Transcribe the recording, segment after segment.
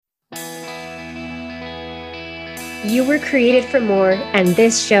You were created for more, and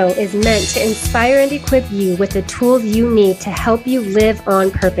this show is meant to inspire and equip you with the tools you need to help you live on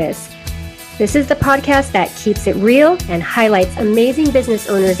purpose. This is the podcast that keeps it real and highlights amazing business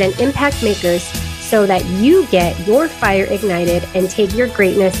owners and impact makers so that you get your fire ignited and take your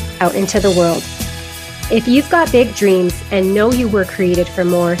greatness out into the world. If you've got big dreams and know you were created for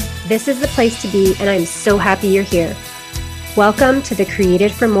more, this is the place to be, and I'm so happy you're here. Welcome to the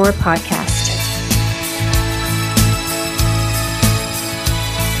Created for More podcast.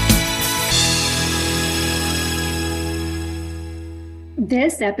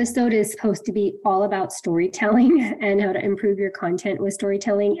 This episode is supposed to be all about storytelling and how to improve your content with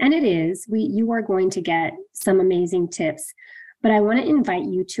storytelling. And it is. You are going to get some amazing tips. But I want to invite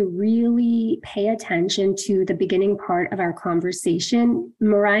you to really pay attention to the beginning part of our conversation.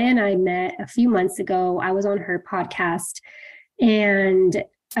 Mariah and I met a few months ago. I was on her podcast, and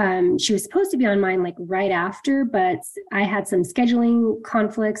she was supposed to be on mine like right after, but I had some scheduling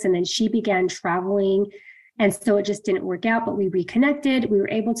conflicts, and then she began traveling. And so it just didn't work out, but we reconnected. We were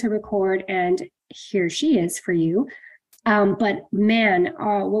able to record, and here she is for you. But man,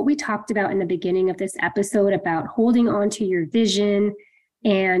 what we talked about in the beginning of this episode about holding on to your vision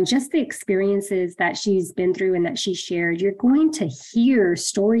and just the experiences that she's been through and that she shared, you're going to hear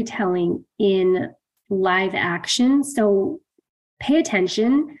storytelling in live action. So pay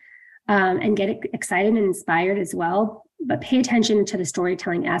attention and get excited and inspired as well. But pay attention to the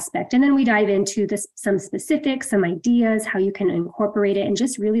storytelling aspect. And then we dive into some specifics, some ideas, how you can incorporate it, and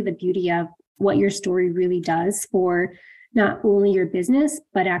just really the beauty of what your story really does for not only your business,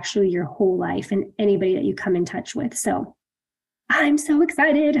 but actually your whole life and anybody that you come in touch with. So I'm so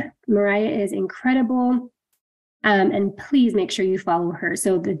excited. Mariah is incredible. And please make sure you follow her.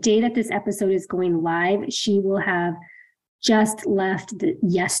 So the day that this episode is going live, she will have just left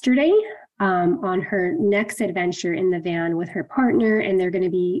yesterday. On her next adventure in the van with her partner, and they're going to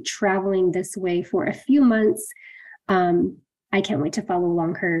be traveling this way for a few months. I can't wait to follow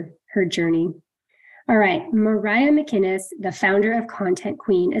along her journey. All right, Mariah McInnes, the founder of Content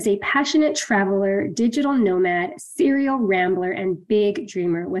Queen, is a passionate traveler, digital nomad, serial rambler, and big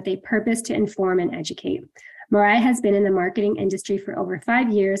dreamer with a purpose to inform and educate. Mariah has been in the marketing industry for over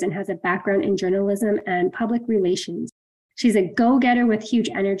 5 years and has a background in journalism and public relations. She's a go-getter with huge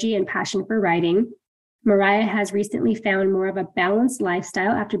energy and passion for writing. Mariah has recently found more of a balanced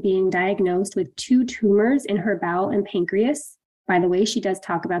lifestyle after being diagnosed with 2 tumors in her bowel and pancreas. By the way, she does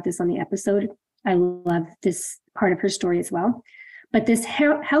talk about this on the episode. I love this part of her story as well. But this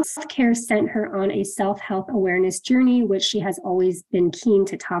healthcare sent her on a self-help awareness journey, which she has always been keen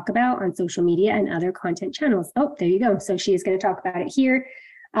to talk about on social media and other content channels. Oh, there you go. So she is going to talk about it here.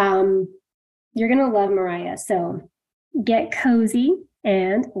 You're going to love Mariah. So get cozy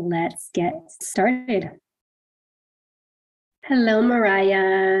and let's get started. Hello,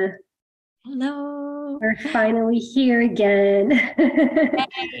 Mariah. Hello. We're finally here again.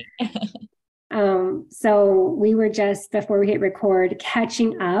 So we were just, before we hit record,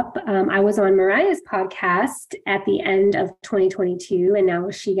 catching up. I was on Mariah's podcast at the end of 2022, and now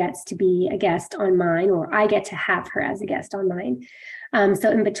she gets to be a guest on mine, or I get to have her as a guest on mine.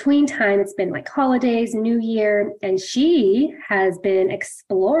 So in between time, it's been like holidays, New Year, and she has been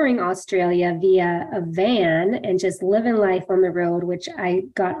exploring Australia via a van and just living life on the road, which I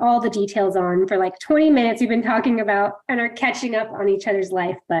got all the details on for like 20 minutes. We've been talking about and are catching up on each other's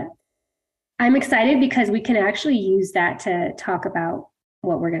life, but I'm excited because we can actually use that to talk about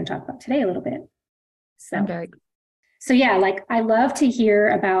what we're going to talk about today a little bit. So yeah, like I love to hear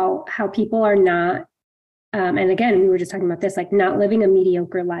about how people are not, and again, we were just talking about this, like not living a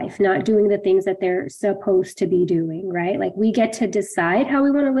mediocre life, not doing the things that they're supposed to be doing, right? Like we get to decide how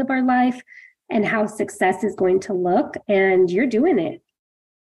we want to live our life and how success is going to look, and you're doing it.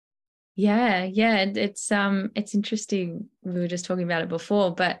 Yeah. It's interesting. We were just talking about it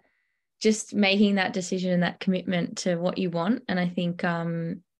before, but just making that decision and that commitment to what you want. And I think,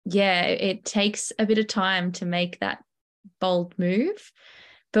 it takes a bit of time to make that bold move.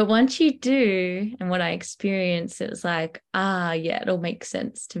 But once you do, and what I experienced, it was like, it all makes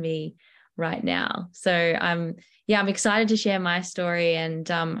sense to me right now. So I'm excited to share my story and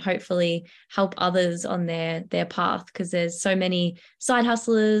hopefully help others on their path, because there's so many side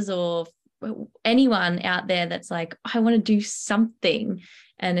hustlers or anyone out there that's like, I want to do something.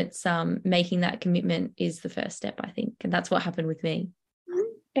 And it's making that commitment is the first step, I think. And that's what happened with me.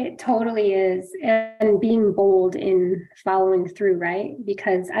 It totally is. And being bold in following through, right?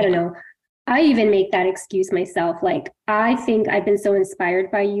 Because I don't know, I even make that excuse myself. Like, I think I've been so inspired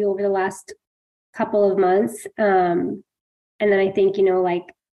by you over the last couple of months. And then I think, like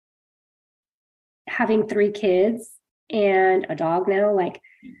having 3 kids and a dog now, like,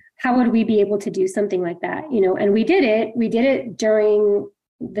 how would we be able to do something like that? And we did it. We did it during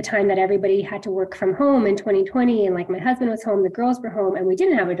the time that everybody had to work from home in 2020. And like my husband was home, the girls were home, and we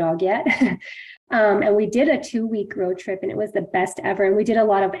didn't have a dog yet. And we did a 2-week road trip, and it was the best ever. And we did a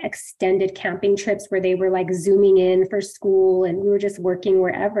lot of extended camping trips where they were like zooming in for school and we were just working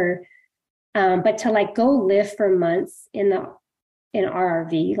wherever. But to like go live for months in our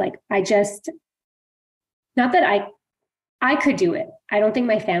RV, like not that I could do it. I don't think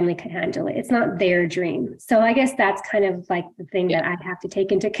my family could handle it. It's not their dream. So I guess that's kind of like the thing that I have to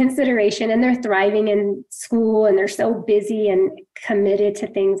take into consideration. And they're thriving in school and they're so busy and committed to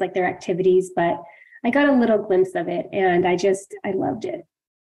things like their activities. But I got a little glimpse of it and I loved it.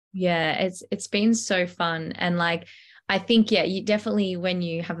 Yeah, it's been so fun. And like, I think, yeah, you definitely, when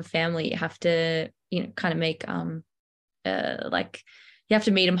you have a family, you have to, kind of make, like, you have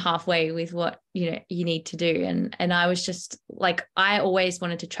to meet them halfway with what you need to do. And I was just like, I always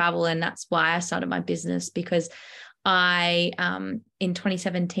wanted to travel, and that's why I started my business, because I in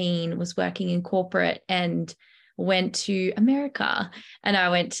 2017 was working in corporate and went to America, and I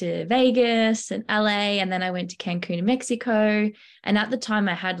went to Vegas and LA, and then I went to Cancun in Mexico. And at the time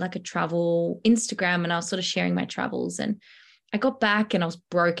I had like a travel Instagram, and I was sort of sharing my travels, and I got back and I was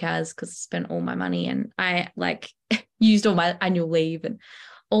broke as, because I spent all my money and I like used all my annual leave and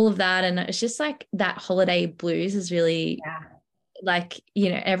all of that. And it's just like that holiday blues is really like,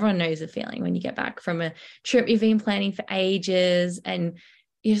 everyone knows the feeling when you get back from a trip you've been planning for ages, and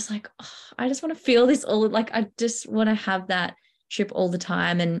you're just like, oh, I just want to feel this all, like, I just want to have that trip all the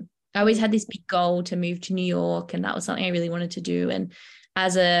time. And I always had this big goal to move to New York, and that was something I really wanted to do. And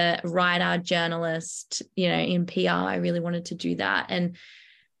as a writer, journalist, in PR, I really wanted to do that.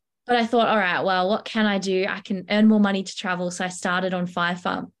 But I thought, all right, well, what can I do? I can earn more money to travel. So I started on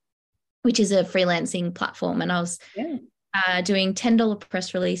Fiverr, which is a freelancing platform. And I was doing $10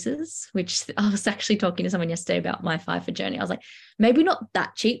 press releases, which I was actually talking to someone yesterday about my Fiverr journey. I was like, maybe not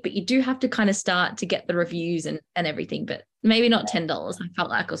that cheap, but you do have to kind of start to get the reviews and everything, but maybe not $10. I felt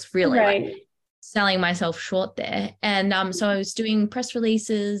like I was really like selling myself short there. And so I was doing press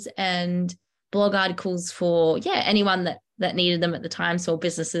releases and blog articles for anyone that needed them at the time, so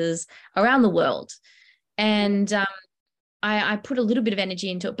businesses around the world. And I put a little bit of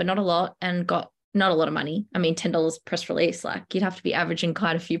energy into it, but not a lot, and got not a lot of money. I mean, $10 press release, like you'd have to be averaging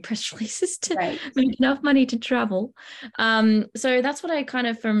quite a few press releases to make enough money to travel. So that's what I kind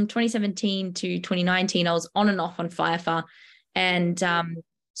of, from 2017 to 2019, I was on and off on Fiverr, and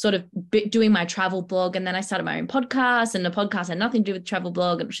sort of doing my travel blog. And then I started my own podcast, and the podcast had nothing to do with travel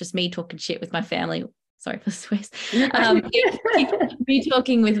blog. It was just me talking shit with my family. Sorry for the swears. Me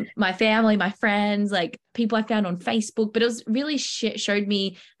talking with my family, my friends, like people I found on Facebook. But it was really showed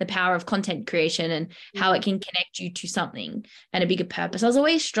me the power of content creation and how it can connect you to something and a bigger purpose. I was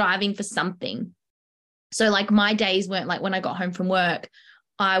always striving for something. So like my days weren't like, when I got home from work,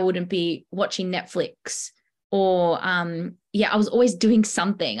 I wouldn't be watching Netflix or I was always doing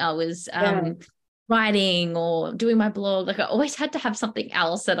something. I was writing or doing my blog. Like I always had to have something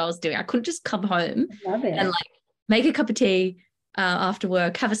else that I was doing. I couldn't just come home and like make a cup of tea after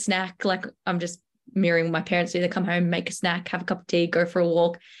work, have a snack. Like I'm just mirroring what my parents do. They come home, make a snack, have a cup of tea, go for a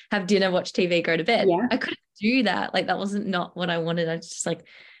walk, have dinner, watch TV, go to bed. I couldn't do that. Like that wasn't not what I wanted. I was just like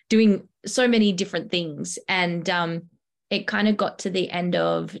doing so many different things. And it kind of got to the end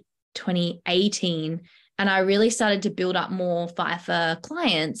of 2018, and I really started to build up more Fiverr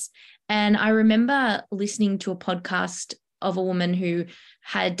clients. And I remember listening to a podcast of a woman who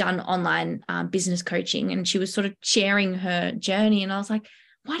had done online business coaching, and she was sort of sharing her journey. And I was like,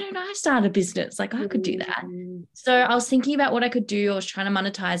 why don't I start a business? Like I could do that. So I was thinking about what I could do. I was trying to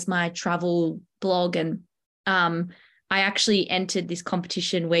monetize my travel blog. And I actually entered this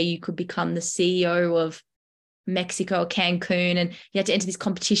competition where you could become the CEO of Mexico or Cancun, and you had to enter this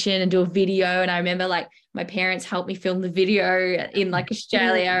competition and do a video. And I remember like my parents helped me film the video in like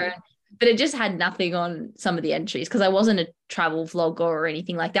Australia, but it just had nothing on some of the entries because I wasn't a travel vlogger or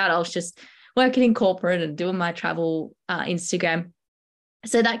anything like that. I was just working in corporate and doing my travel Instagram.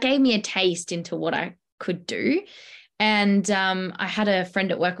 So that gave me a taste into what I could do. And I had a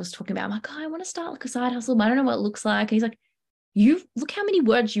friend at work was talking about, I'm like, oh, I want to start like a side hustle, but I don't know what it looks like. And he's like, you look how many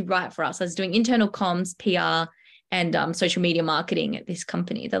words you write for us. I was doing internal comms, PR, and social media marketing at this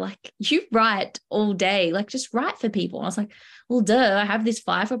company. They're like, you write all day, like just write for people. And I was like, well, duh, I have this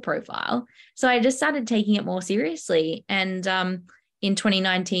Fiverr profile. So I just started taking it more seriously. And in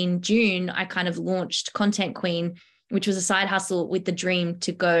 2019, June, I kind of launched Content Queen, which was a side hustle with the dream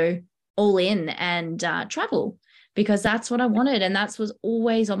to go all in and travel. because that's what I wanted. And that's was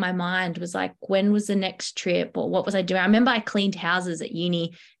always on my mind, was like, when was the next trip, or what was I doing? I remember I cleaned houses at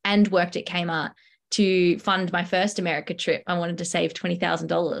uni and worked at Kmart to fund my first America trip. I wanted to save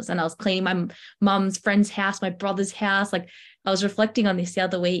 $20,000, and I was cleaning my mum's friend's house, my brother's house. Like, I was reflecting on this the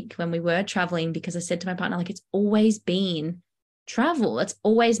other week when we were traveling, because I said to my partner, like, it's always been travel. It's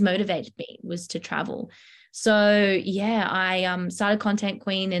always motivated me, was to travel. So yeah, I started Content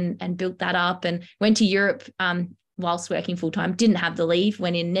Queen and built that up, and went to Europe whilst working full time. Didn't have the leave,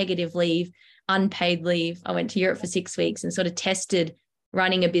 went in negative leave, unpaid leave. I went to Europe for 6 weeks and sort of tested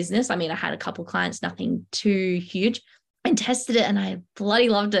running a business. I mean, I had a couple of clients, nothing too huge, and tested it, and I bloody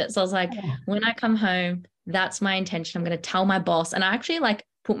loved it. So I was like, when I come home, that's my intention. I'm going to tell my boss. And I actually like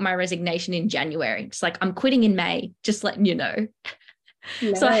put my resignation in January. It's like, I'm quitting in May, just letting you know.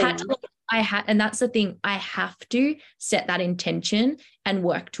 Nice. So and that's the thing, I have to set that intention and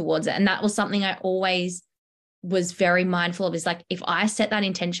work towards it. And that was something I always was very mindful of, is like, if I set that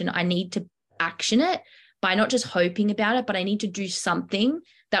intention, I need to action it by not just hoping about it, but I need to do something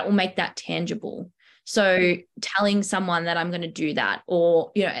that will make that tangible. So telling someone that I'm going to do that,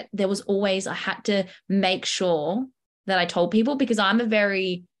 or, you know, there was always, I had to make sure that I told people, because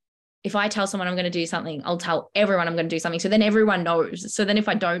if I tell someone I'm going to do something, I'll tell everyone I'm going to do something. So then everyone knows. So then if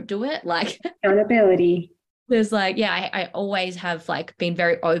I don't do it, like accountability. There's like, yeah, I always have like been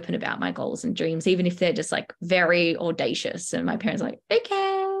very open about my goals and dreams, even if they're just like very audacious. And my parents are like,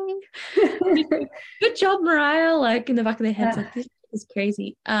 okay, good job, Mariah. Like in the back of their heads, like, this is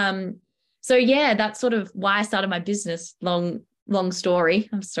crazy. So yeah, that's sort of why I started my business. Long story.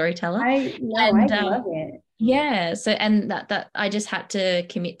 I'm a storyteller. I love it. Yeah. So, and that I just had to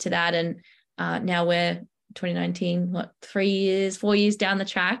commit to that. And now we're 2019, 4 years down the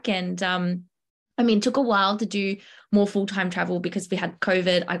track. And I mean, it took a while to do more full-time travel because we had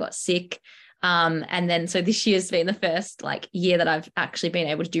COVID. I got sick. And then, so this year's been the first like year that I've actually been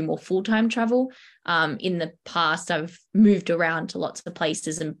able to do more full-time travel. In the past, I've moved around to lots of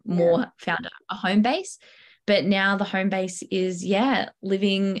places and more found a home base. But now the home base is,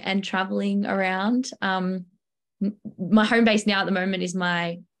 living and traveling around. My home base now at the moment is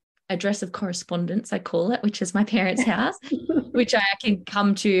my address of correspondence, I call it, which is my parents' house, which I can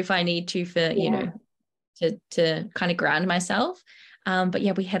come to if I need to for, you know, to kind of ground myself. But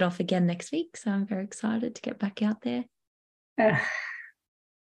yeah, we head off again next week. So I'm very excited to get back out there.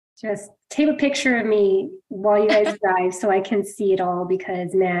 Just take a picture of me while you guys drive so I can see it all,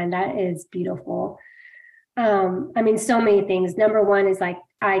 because man, that is beautiful. I mean, so many things. Number one is like,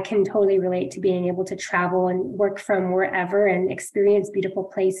 I can totally relate to being able to travel and work from wherever and experience beautiful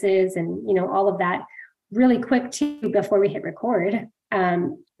places and, you know, all of that really quick too, before we hit record.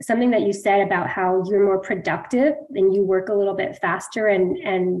 Something that you said about how you're more productive and you work a little bit faster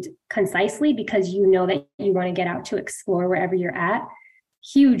and concisely because you know that you want to get out to explore wherever you're at.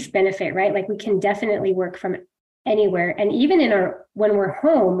 Huge benefit, right? Like we can definitely work from anywhere. And even when we're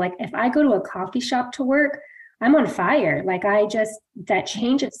home, like if I go to a coffee shop to work, I'm on fire. Like that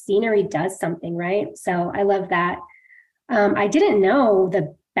change of scenery does something, right? So I love that. I didn't know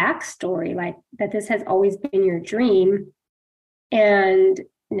the backstory, like that this has always been your dream. And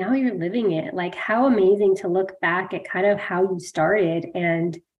now you're living it. Like how amazing to look back at kind of how you started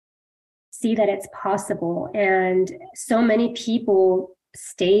and see that it's possible. And so many people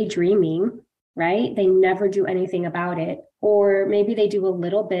stay dreaming, right? They never do anything about it. Or maybe they do a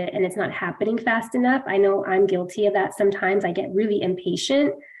little bit and it's not happening fast enough. I know I'm guilty of that sometimes. I get really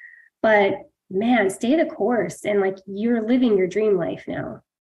impatient, but man, stay the course and like you're living your dream life now.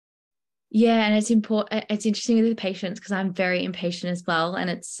 Yeah, and it's important. It's interesting with the patience because I'm very impatient as well. And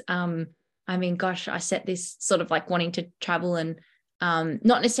it's, I mean, gosh, I set this sort of like wanting to travel and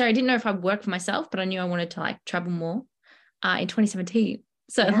not necessarily, I didn't know if I'd work for myself, but I knew I wanted to like travel more in 2017.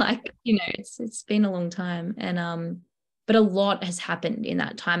 So like, you know, it's been a long time and, but a lot has happened in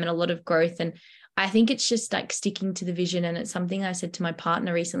that time and a lot of growth. And I think it's just like sticking to the vision. And it's something I said to my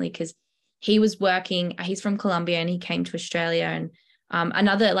partner recently because he was working, he's from Colombia and he came to Australia and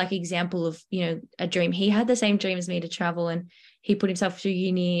another like example of, you know, a dream. He had the same dream as me to travel and he put himself through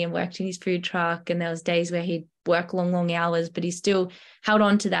uni and worked in his food truck. And there was days where he'd work long hours, but he still held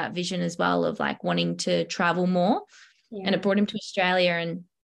on to that vision as well of like wanting to travel more. Yeah. And it brought him to Australia. And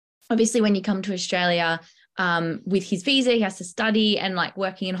obviously when you come to Australia with his visa, he has to study and like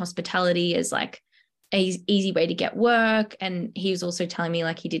working in hospitality is like an easy way to get work. And he was also telling me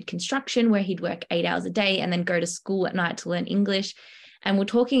like he did construction where he'd work 8 hours a day and then go to school at night to learn English. And we're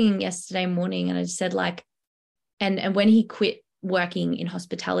talking yesterday morning and I just said like, and when he quit working in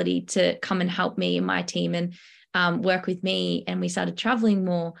hospitality to come and help me and my team and work with me and we started traveling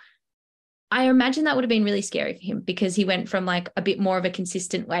more, I imagine that would have been really scary for him because he went from like a bit more of a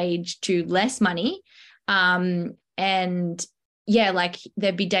consistent wage to less money. And yeah, like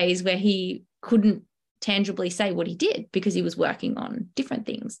there'd be days where he couldn't tangibly say what he did because he was working on different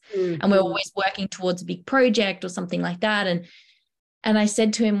things. Mm-hmm. And we're always working towards a big project or something like that. And I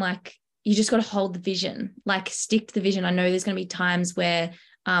said to him, like, you just got to hold the vision, like stick to the vision. I know there's going to be times where,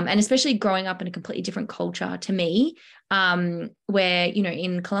 and especially growing up in a completely different culture to me, where, you know,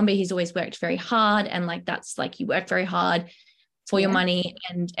 in Colombia, he's always worked very hard. And like, that's like, you work very hard for your money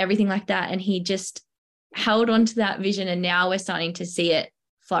and everything like that. And he just held on to that vision. And now we're starting to see it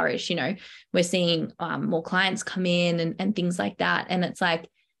flourish. You know, we're seeing more clients come in and things like that. And it's like,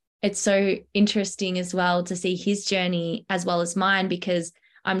 it's so interesting as well to see his journey as well as mine, because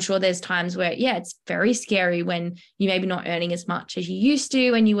I'm sure there's times where, yeah, it's very scary when you maybe not earning as much as you used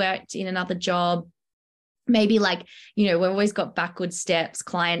to when you worked in another job. Maybe like, you know, we've always got backward steps,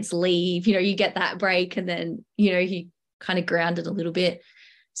 clients leave, you know, you get that break and then, you know, you kind of grounded a little bit.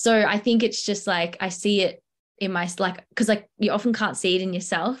 So I think it's just like, I see it in my, like, because like you often can't see it in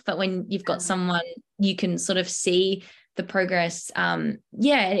yourself, but when you've got someone, you can sort of see the progress.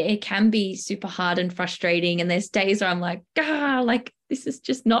 It can be super hard and frustrating. And there's days where I'm like, like this is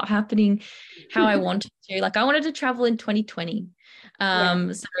just not happening how I wanted to. Like I wanted to travel in 2020.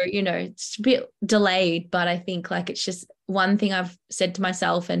 So, you know, it's a bit delayed, but I think like it's just one thing I've said to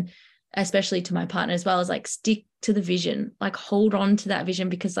myself and especially to my partner as well is like stick to the vision, like hold on to that vision,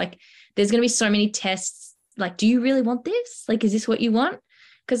 because like there's going to be so many tests. Like, do you really want this? Like, is this what you want?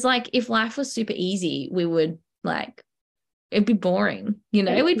 Because like if life was super easy, we would like, it'd be boring, you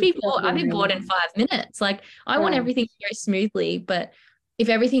know, we'd be bored. I'd be bored in 5 minutes. Like I want everything to go smoothly, but if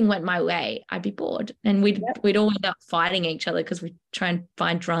everything went my way, I'd be bored and we'd all end up fighting each other because we try and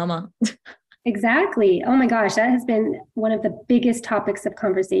find drama. Exactly. Oh my gosh, that has been one of the biggest topics of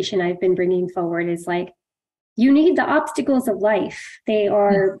conversation I've been bringing forward is like, you need the obstacles of life. They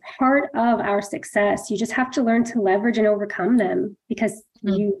are part of our success. You just have to learn to leverage and overcome them, because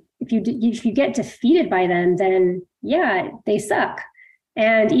if you get defeated by them, then they suck.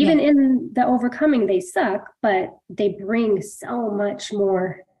 And even in the overcoming, they suck, but they bring so much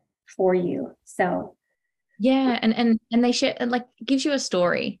more for you. So and they share, like, it gives you a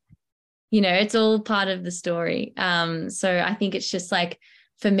story. You know, it's all part of the story. So I think it's just like,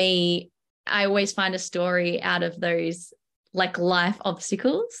 for me, I always find a story out of those like life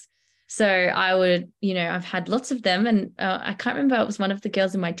obstacles. So I would, you know, I've had lots of them, and I can't remember, it was one of the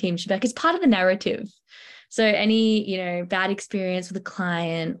girls in my team. She's like, it's part of the narrative. So any, you know, bad experience with a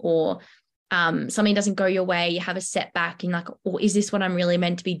client or something doesn't go your way, you have a setback and like, or is this what I'm really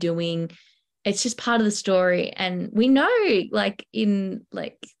meant to be doing? It's just part of the story. And we know, like in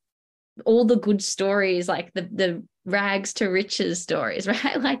like all the good stories, like the rags to riches stories,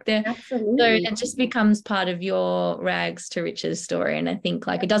 right? Like Absolutely. So it just becomes part of your rags to riches story. And I think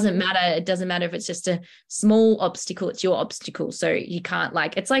like it doesn't matter if it's just a small obstacle, it's your obstacle. So you can't,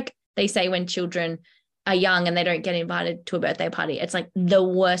 like, it's like they say when children are young and they don't get invited to a birthday party, it's like the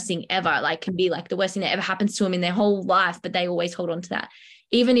worst thing ever, like can be like the worst thing that ever happens to them in their whole life, but they always hold on to that.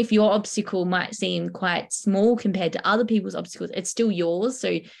 Even if your obstacle might seem quite small compared to other people's obstacles, it's still yours.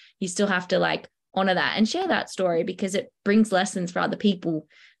 So you still have to like honor that and share that story, because it brings lessons for other people,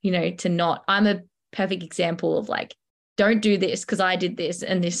 you know, to not. I'm a perfect example of like, don't do this because I did this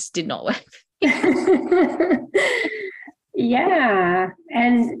and this did not work. Yeah.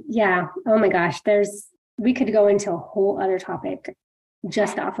 And oh my gosh, we could go into a whole other topic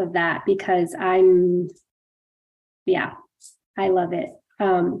just off of that, because I love it.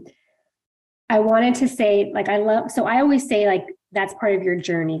 I wanted to say, like, I always say, like, that's part of your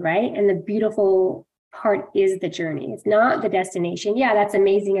journey, right? And the beautiful part is the journey. It's not the destination. Yeah, that's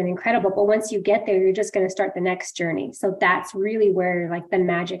amazing and incredible. But once you get there, you're just going to start the next journey. So that's really where like the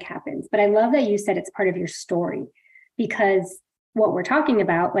magic happens. But I love that you said it's part of your story, because what we're talking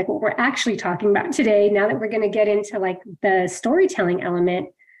about, like what we're actually talking about today, now that we're going to get into like the storytelling element,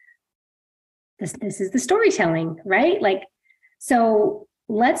 this is the storytelling, right? Like, so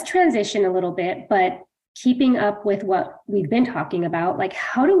let's transition a little bit, but keeping up with what we've been talking about, like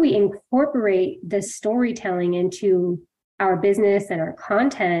how do we incorporate the storytelling into our business and our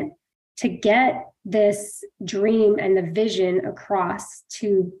content to get this dream and the vision across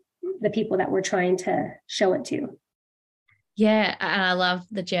to the people that we're trying to show it to? Yeah, and I love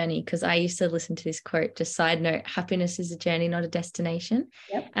the journey, because I used to listen to this quote, just side note, happiness is a journey, not a destination.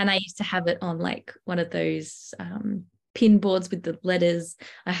 Yep. And I used to have it on like one of those pin boards with the letters.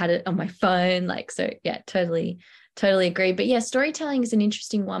 I had it on my phone, like, so yeah, totally agree. But yeah, storytelling is an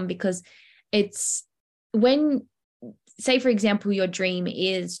interesting one, because it's when say, for example, your dream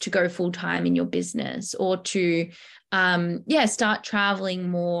is to go full time in your business, or to start traveling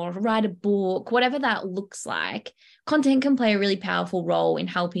more, write a book, whatever that looks like. Content can play a really powerful role in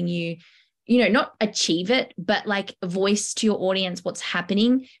helping you, not achieve it, but like voice to your audience what's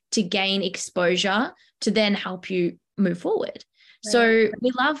happening, to gain exposure, to then help you move forward. Right. So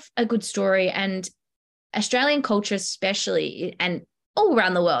we love a good story, and Australian culture especially, and all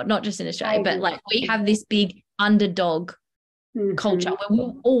around the world, not just in Australia, but like we have this big underdog culture where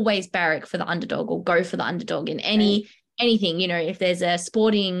we'll always barrack for the underdog or go for the underdog in anything. If there's a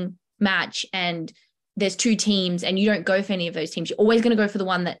sporting match and there's two teams and you don't go for any of those teams, you're always going to go for the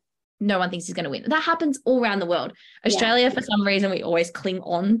one that no one thinks is going to win. That happens all around the world. Australia, for some reason, we always cling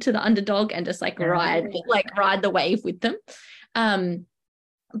on to the underdog and just ride the wave with them.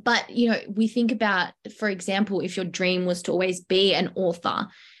 But, we think about, for example, if your dream was to always be an author,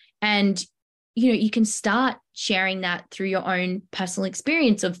 and, you can start sharing that through your own personal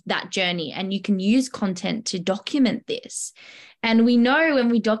experience of that journey, and you can use content to document this. And we know when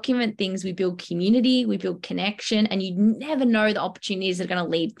we document things, we build community, we build connection, and you never know the opportunities that are going to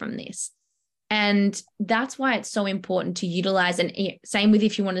lead from this. And that's why it's so important to utilize. And same with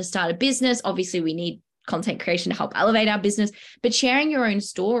if you want to start a business, obviously we need content creation to help elevate our business, but sharing your own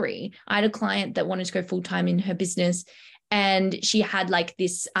story. I had a client that wanted to go full-time in her business, and she had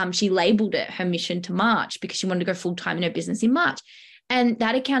this, she labeled it her mission to March, because she wanted to go full-time in her business in March. And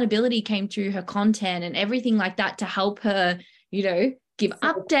that accountability came through her content and everything like that to help her, give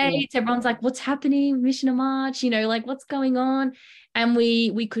updates. Everyone's like, what's happening? Mission of March, what's going on? And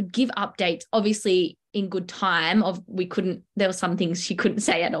we could give updates, obviously in good time. There were some things she couldn't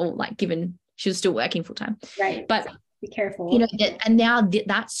say at all, given she was still working full time. Right. But be careful. And now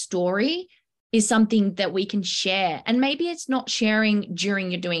that story is something that we can share. And maybe it's not sharing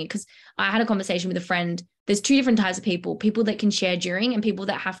during you're doing it, because I had a conversation with a friend. There's two different types of people that can share during, and people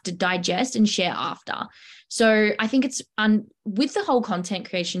that have to digest and share after. So I think it's with the whole content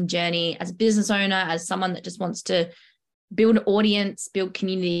creation journey, as a business owner, as someone that just wants to build an audience, build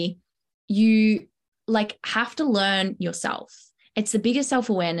community, you have to learn yourself. It's the biggest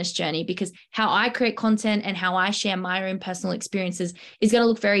self-awareness journey, because how I create content and how I share my own personal experiences is going to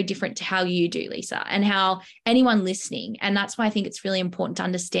look very different to how you do, Lisa, and how anyone listening. And that's why I think it's really important to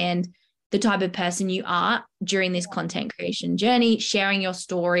understand the type of person you are during this content creation journey, sharing your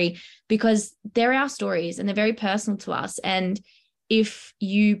story, because they're our stories and they're very personal to us. And if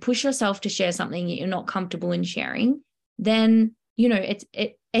you push yourself to share something that you're not comfortable in sharing, then,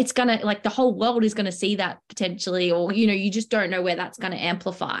 it's going to, the whole world is going to see that potentially, or, you just don't know where that's going to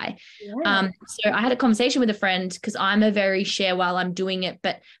amplify. Yeah. So I had a conversation with a friend, because I'm a very share while I'm doing it,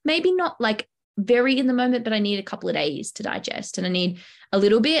 but maybe not very in the moment, but I need a couple of days to digest, and I need a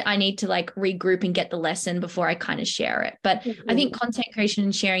little bit. I need to regroup and get the lesson before I kind of share it. But I think content creation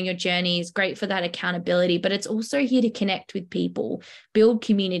and sharing your journey is great for that accountability, but it's also here to connect with people, build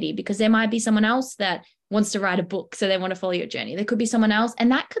community, because there might be someone else that wants to write a book, so they want to follow your journey. There could be someone else,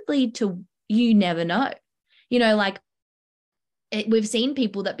 and that could lead to, you never know, we've seen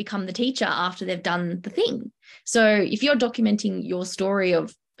people that become the teacher after they've done the thing. So if you're documenting your story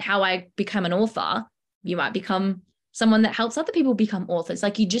of how I become an author, you might become someone that helps other people become authors.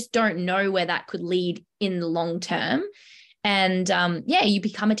 You just don't know where that could lead in the long term. And you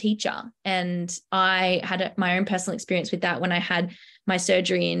become a teacher. And I had my own personal experience with that when I had my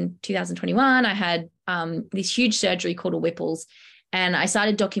surgery in 2021. I had this huge surgery called a Whipples, and I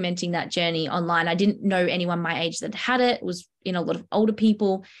started documenting that journey online. I didn't know anyone my age that had it. It was a lot of older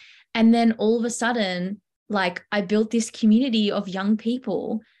people. And then all of a sudden, I built this community of young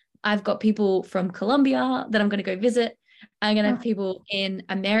people. I've got people from Colombia that I'm going to go visit. I'm going to have people in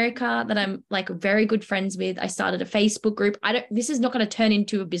America that I'm very good friends with. I started a Facebook group. This is not going to turn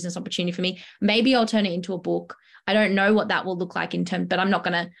into a business opportunity for me. Maybe I'll turn it into a book. I don't know what that will look like but I'm not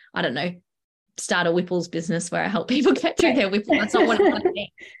going to, start a Whipples business where I help people get through their Whipples. That's not what I want to do.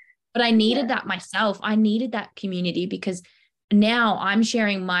 But I needed that myself. I needed that community, because now I'm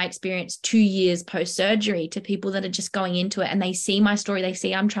sharing my experience 2 years post-surgery to people that are just going into it, and they see my story. They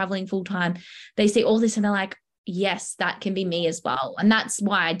see I'm traveling full-time. They see all this, and they're like, yes, that can be me as well. And that's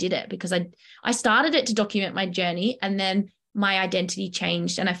why I did it, because I started it to document my journey, and then my identity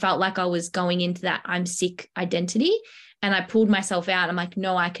changed, and I felt like I was going into that I'm sick identity, and I pulled myself out. I'm like,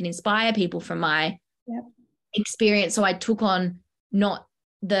 no, I can inspire people from my experience. So I took on not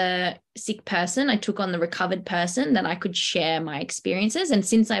the sick person, I took on the recovered person, that I could share my experiences. And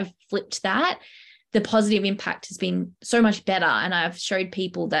since I've flipped that, the positive impact has been so much better. And I've showed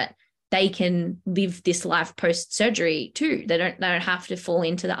people that they can live this life post-surgery too. They don't have to fall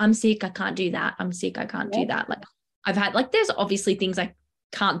into the I'm sick, I can't do that. I'm sick, I can't do that. I've had, like, there's obviously things I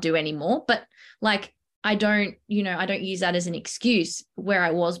can't do anymore, but like, I don't use that as an excuse where I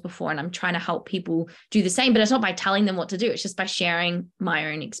was before. And I'm trying to help people do the same, but it's not by telling them what to do. It's just by sharing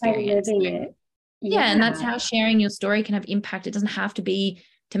my own By experience. living it. Yeah. And that's Yeah. how sharing your story can have impact. It doesn't have to be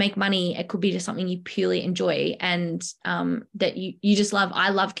to make money. It could be just something you purely enjoy and that you just love. I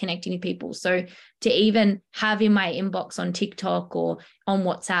love connecting with people. So to even have in my inbox on TikTok or on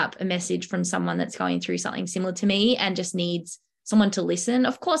WhatsApp a message from someone that's going through something similar to me and just needs someone to listen.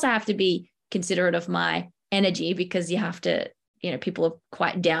 Of course, I have to be considerate of my energy because you have to, people are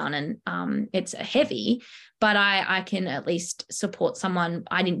quite down and it's heavy, but I can at least support someone.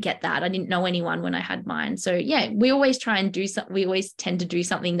 I didn't get that. I didn't know anyone when I had mine. So yeah, we always try and do something. We always tend to do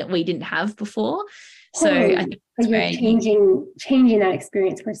something that we didn't have before. Totally. So I think but you're changing that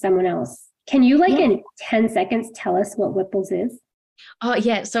experience for someone else. Can you in 10 seconds tell us what Whipples is? Oh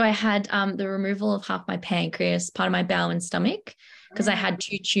yeah. So I had the removal of half my pancreas, part of my bowel and stomach, because I had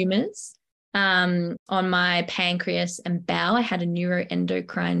 2 tumors on my pancreas and bowel. I had a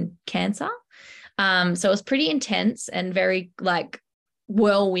neuroendocrine cancer. So it was pretty intense and very like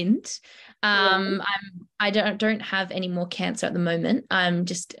whirlwind. I don't have any more cancer at the moment. I'm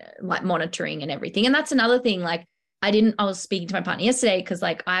just like monitoring and everything. And that's another thing. Like I was speaking to my partner yesterday because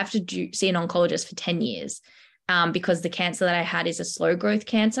like I have to see an oncologist for 10 years because the cancer that I had is a slow growth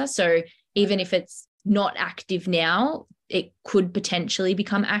cancer. So even if it's not active now, it could potentially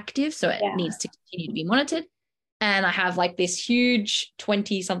become active. So it needs to continue to be monitored. And I have like this huge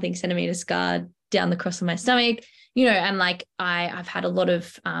 20 something centimeter scar down the cross of my stomach, and like I've had a lot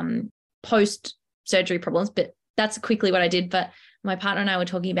of post surgery problems, but that's quickly what I did. But my partner and I were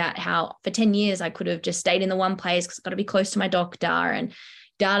talking about how for 10 years I could have just stayed in the one place because I've got to be close to my doctor and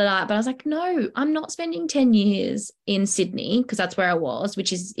da da da. But I was like, no, I'm not spending 10 years in Sydney because that's where I was,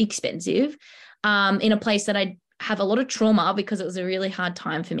 which is expensive, in a place that I have a lot of trauma because it was a really hard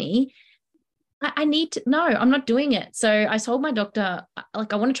time for me. I need to, no, I'm not doing it. So I told my doctor,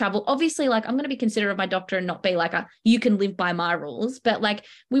 like, I want to travel. Obviously, like, I'm going to be considerate of my doctor and not be like, you can live by my rules. But like,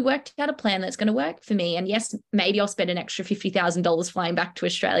 we worked out a plan that's going to work for me. And yes, maybe I'll spend an extra $50,000 flying back to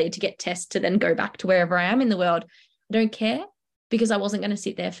Australia to get tests to then go back to wherever I am in the world. I don't care because I wasn't going to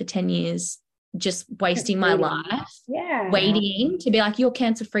sit there for 10 years just wasting my life waiting to be like, you're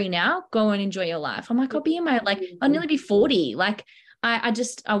cancer free now, go and enjoy your life. I'm like, I'll nearly be 40. Like I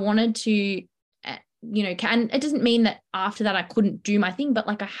wanted to, and it doesn't mean that after that I couldn't do my thing, but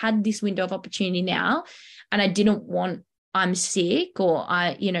like I had this window of opportunity now and I didn't want I'm sick or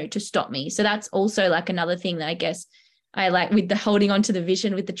to stop me. So that's also like another thing that I guess I like with the holding on to the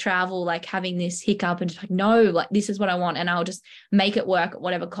vision with the travel, like having this hiccup and just like, no, like this is what I want. And I'll just make it work at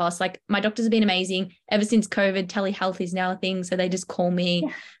whatever cost. Like my doctors have been amazing ever since COVID. Telehealth is now a thing. So they just call me.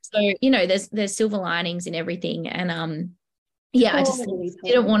 Yeah. So, there's silver linings in everything. And I just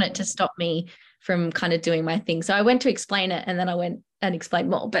didn't want it to stop me from kind of doing my thing. So I went to explain it and then I went and explained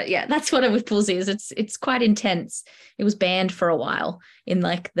more. But yeah, that's what a Whipples is. It's quite intense. It was banned for a while in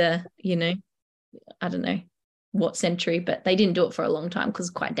like the, I don't know what century, but they didn't do it for a long time because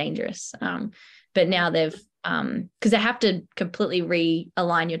it's quite dangerous. But now they've because they have to completely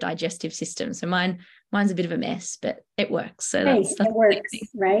realign your digestive system. So mine's a bit of a mess, but it works. So that's it works,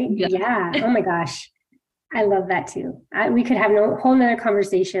 right? Yeah. Oh my gosh. I love that too. We could have a whole nother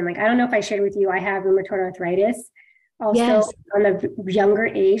conversation. Like, I don't know if I shared with you, I have rheumatoid arthritis. Also on a younger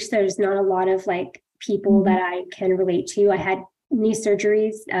age, there's not a lot of like people that I can relate to. I had knee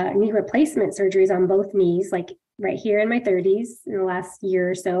replacement surgeries on both knees, like right here in my 30s in the last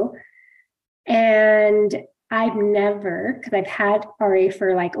year or so. And I've never, because I've had RA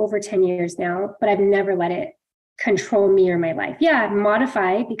for like over 10 years now, but I've never let it control me or my life. Yeah,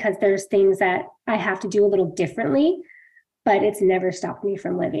 modify because there's things that I have to do a little differently, but it's never stopped me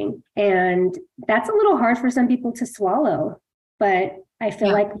from living. And that's a little hard for some people to swallow. But I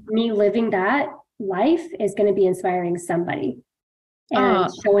feel like me living that life is going to be inspiring somebody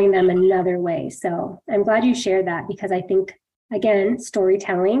and showing them another way. So I'm glad you shared that because I think, again,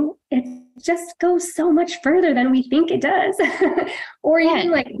 storytelling, it just goes so much further than we think it does. Or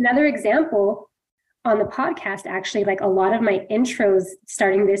even like another example on the podcast, actually, like a lot of my intros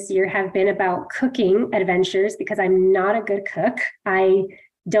starting this year have been about cooking adventures because I'm not a good cook. I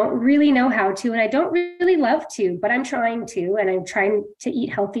don't really know how to, and I don't really love to, but I'm trying to, and I'm trying to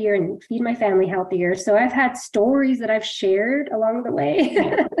eat healthier and feed my family healthier. So I've had stories that I've shared along the way.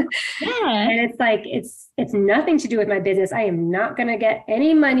 And it's like, it's nothing to do with my business. I am not going to get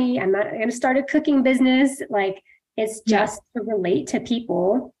any money. I'm not going to start a cooking business. Like it's just to relate to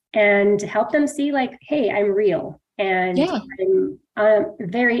people and to help them see like, hey, I'm real and I'm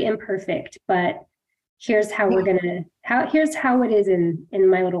very imperfect, but here's how here's how it is in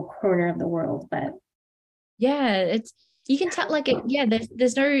my little corner of the world. But yeah, it's, you can tell like it, yeah,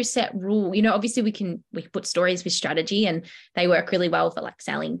 there's no set rule. Obviously we put stories with strategy and they work really well for like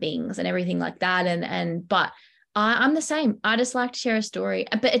selling things and everything like that. But I'm the same. I just like to share a story.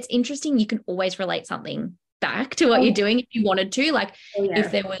 But it's interesting, you can always relate something back to what you're doing if you wanted to, like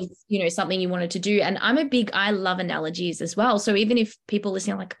if there was something you wanted to do. And I love analogies as well. So even if people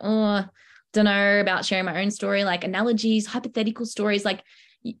listening are like, oh, don't know about sharing my own story, like analogies, hypothetical stories, like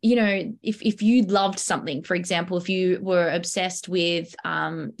if you loved something, for example, if you were obsessed with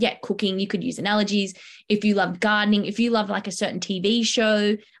cooking, you could use analogies. If you loved gardening, if you loved like a certain TV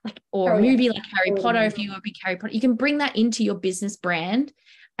show, like or a movie like Harry Potter, if you were a big Harry Potter, you can bring that into your business brand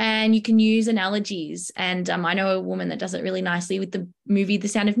and you can use analogies. And I know a woman that does it really nicely with the movie The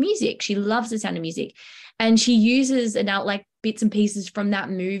Sound of Music. She loves The Sound of Music, and she uses like bits and pieces from that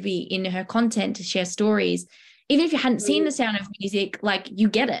movie in her content to share stories. Even if you hadn't seen The Sound of Music, like you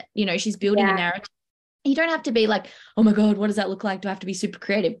get it. She's building a narrative. You don't have to be like, oh my God, what does that look like? Do I have to be super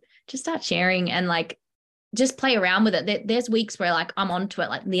creative? Just start sharing and like just play around with it. There's weeks where like I'm onto it,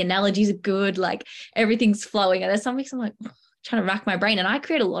 like the analogies are good, like everything's flowing. And there's some weeks I'm like trying to rack my brain, and I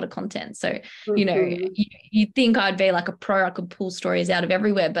create a lot of content. So, you'd think I'd be like a pro, I could pull stories out of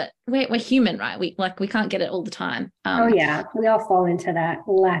everywhere, but we're human, right? We can't get it all the time. We all fall into that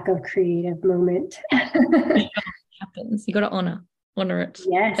lack of creative moment. It happens. You got to honor it.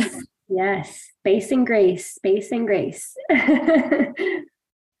 Yes. Space and grace.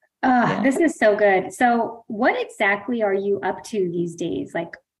 This is so good. So what exactly are you up to these days?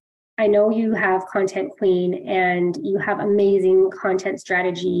 Like, I know you have Content Queen and you have amazing content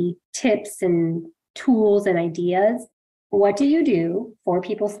strategy tips and tools and ideas. What do you do for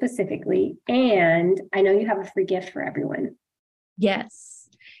people specifically? And I know you have a free gift for everyone. Yes.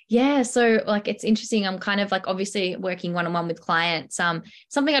 Yeah. So like, it's interesting. I'm kind of like obviously working one-on-one with clients.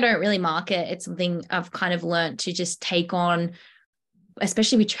 Something I don't really market. It's something I've kind of learned to just take on,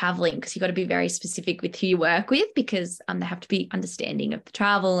 especially with traveling, because you got to be very specific with who you work with, because they have to be understanding of the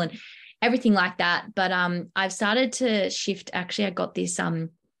travel and everything like that. But I've started to shift. Actually, I got this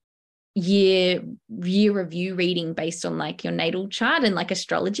year review reading based on like your natal chart and like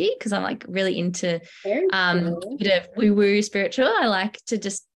astrology, because I'm like really into a bit of woo-woo spiritual. I like to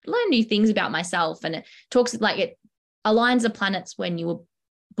just learn new things about myself, and it talks like it aligns the planets when you were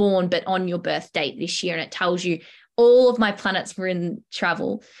born, but on your birth date this year, and it tells you all of my planets were in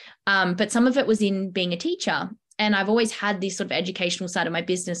travel, but some of it was in being a teacher. And I've always had this sort of educational side of my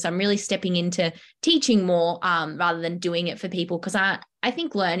business. So I'm really stepping into teaching more rather than doing it for people, because I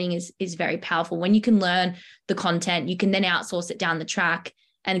think learning is very powerful. When you can learn the content, you can then outsource it down the track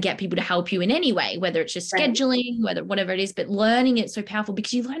and get people to help you in any way, whether it's just scheduling, whatever it is. But learning it's so powerful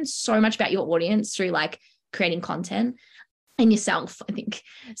because you learn so much about your audience through like creating content and yourself, I think.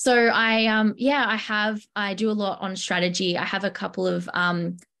 So I do a lot on strategy. I have a couple of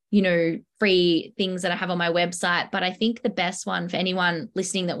free things that I have on my website, but I think the best one for anyone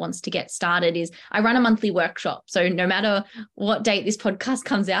listening that wants to get started is I run a monthly workshop. So no matter what date this podcast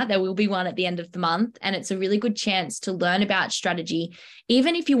comes out, there will be one at the end of the month, and it's a really good chance to learn about strategy.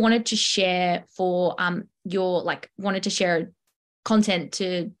 Even if you wanted to share for wanted to share content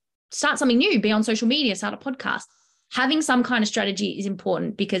to start something new, be on social media, start a podcast, having some kind of strategy is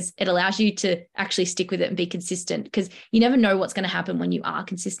important because it allows you to actually stick with it and be consistent, because you never know what's going to happen when you are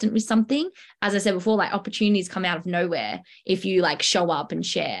consistent with something. As I said before, like opportunities come out of nowhere if you like show up and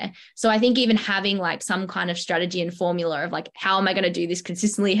share. So I think even having like some kind of strategy and formula of like, how am I going to do this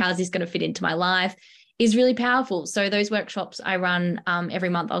consistently? How's this going to fit into my life is really powerful. So those workshops I run every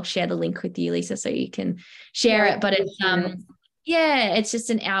month. I'll share the link with you, Lisa, so you can share it. But it's just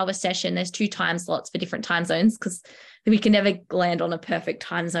an hour session. There's 2 time slots for different time zones because we can never land on a perfect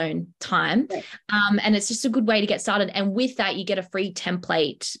time zone time. Right. And it's just a good way to get started. And with that, you get a free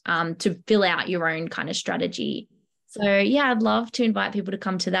template to fill out your own kind of strategy. So I'd love to invite people to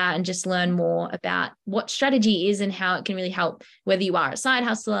come to that and just learn more about what strategy is and how it can really help, whether you are a side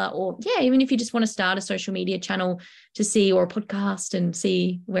hustler or even if you just want to start a social media channel to see, or a podcast and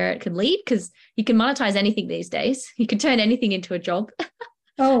see where it could lead, because you can monetize anything these days. You can turn anything into a job.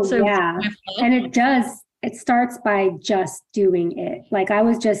 And it does. It starts by just doing it. Like I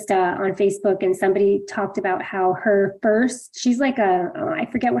was just on Facebook and somebody talked about how she's like I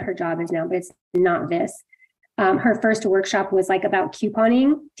forget what her job is now, but it's not this. Her first workshop was like about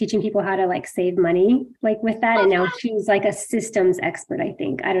couponing, teaching people how to like save money, like with that. And now she's like a systems expert, I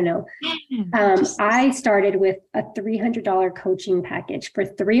think. I don't know. I started with a $300 coaching package for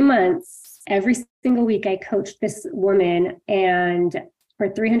 3 months. Every single week I coached this woman, and for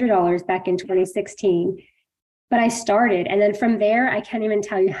 $300 back in 2016. But I started, and then from there, I can't even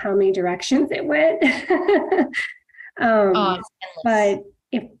tell you how many directions it went. Oh, But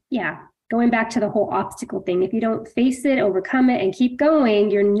going back to the whole obstacle thing, if you don't face it, overcome it, and keep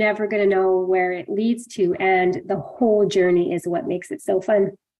going, you're never going to know where it leads to. And the whole journey is what makes it so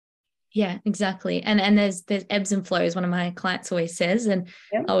fun. yeah, exactly. And there's ebbs and flows, one of my clients always says. And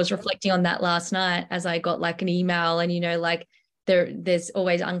Yep. I was reflecting on that last night as I got like an email, and like there's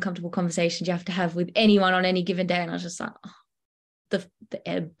always uncomfortable conversations you have to have with anyone on any given day. And I was just like, oh, the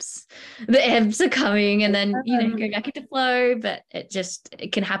ebbs are coming, and then you go back into flow. But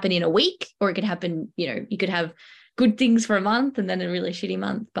it can happen in a week, or it could happen, you could have good things for a month and then a really shitty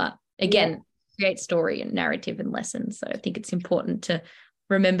month. But again, create story and narrative and lessons. So I think it's important to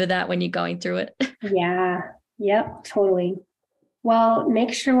remember that when you're going through it. Yeah. Yep. Totally. Well,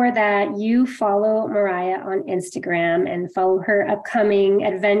 make sure that you follow Mariah on Instagram and follow her upcoming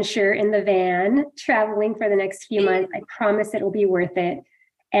adventure in the van, traveling for the next few months. I promise it will be worth it.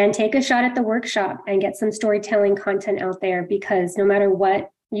 And take a shot at the workshop and get some storytelling content out there, because no matter what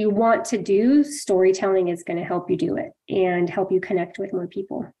you want to do, storytelling is going to help you do it and help you connect with more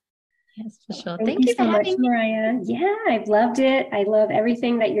people. Yes, for sure. Thank you so much, Mariah. Yeah, I've loved it. I love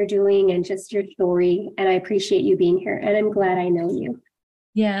everything that you're doing and just your story. And I appreciate you being here. And I'm glad I know you.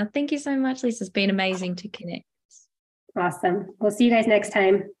 Yeah, thank you so much, Lisa. It's been amazing to connect. Awesome. We'll see you guys next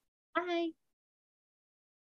time. Bye.